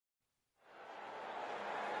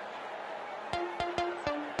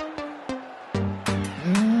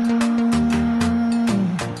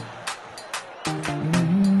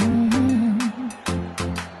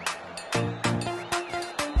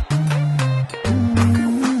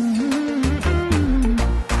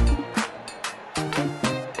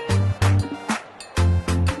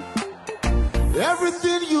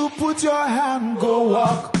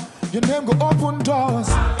Your name go open doors.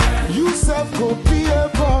 You self go be a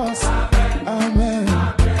boss. Amen.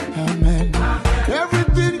 Amen.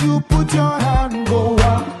 Everything you put your hand go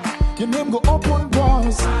up. Your name go open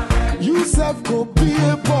doors. You self go be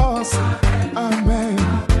a boss. Amen.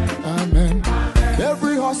 Amen.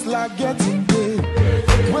 Every hustler getting paid.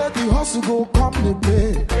 Where the hustle go come the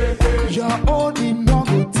pay. Your own in no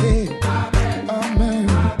go take. Amen.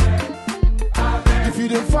 If you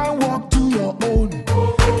don't find work, do your own.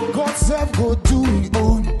 God self go do his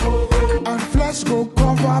own. And flesh go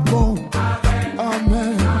cover bone.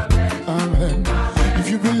 Amen. Amen. If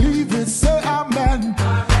you believe it, say amen.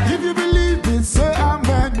 If you believe it, say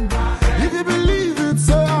amen. If you believe it,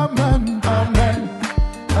 say amen. Amen.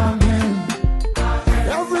 Amen.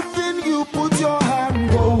 Everything you put your hand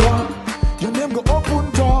go up. Your name go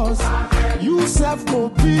open doors. You self go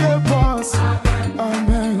be a boss.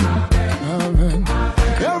 Amen. Amen.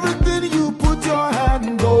 Everything you put your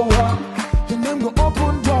hand go up. Your name go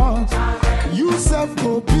open doors. You self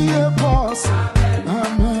go be a boss.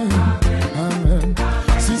 Amen. Amen.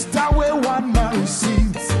 Sister where one man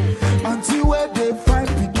receives until where they find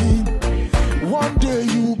begin. One day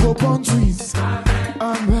you go born twins.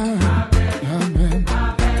 Amen. Amen.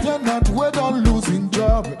 They're not where don't losing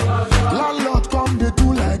job. Landlord come they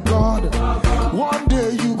do like God. One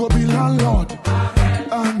day you go be landlord.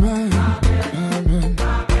 Amen. Amen.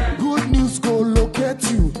 Good news go locate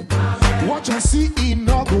you. Watch and see it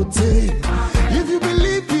no go take. If you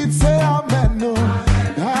believe it, say amen. No.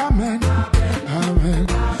 Amen. Amen.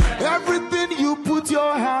 Everything you put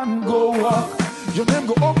your hand go up. Your name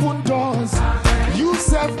go open doors. You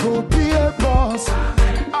self go be a boss.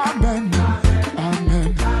 Amen.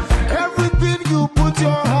 Amen. Everything you put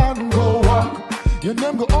your hand go up. Your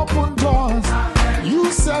name go open doors.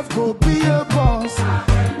 You self go be a boss.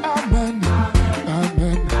 Amen.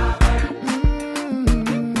 Amen.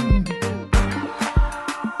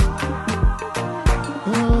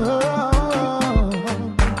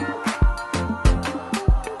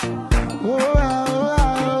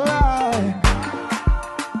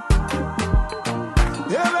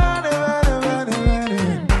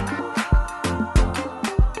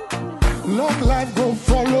 Long life go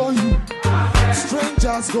follow you.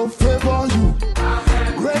 Strangers go favor you.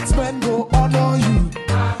 Great men go honor you.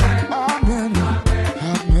 Amen.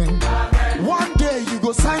 Amen. One day you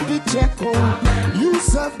go sign the check. Oh. You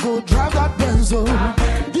self go drive that Benz. Oh.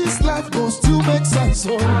 This life go still make sense.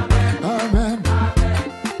 Oh. Amen.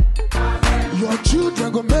 Your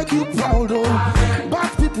children go make you proud. Oh.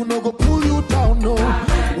 Bad people no go pull you down. No.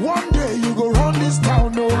 One day you go run this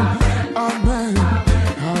town. Oh. Amen.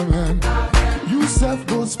 Amen. You self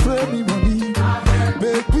go spray me money.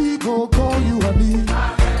 Baby go call you honey.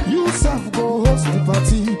 You self go host the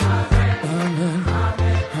party. Amen.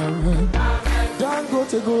 Amen.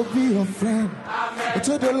 Dangote go be your friend.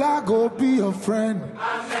 Otedola go be your friend.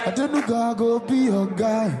 Adenuga go be your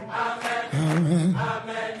guy. Amen.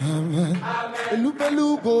 Amen.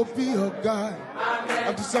 Elubelu go be your guy.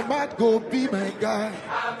 Abdusamad go be my guy.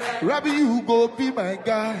 Rabbi you go be my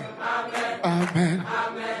guy. Amen.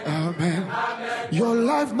 Amen. Your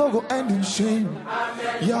life no go end in shame.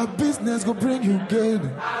 Your business go bring you gain.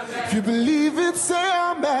 If you believe it, say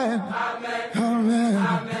amen.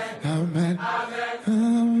 Amen.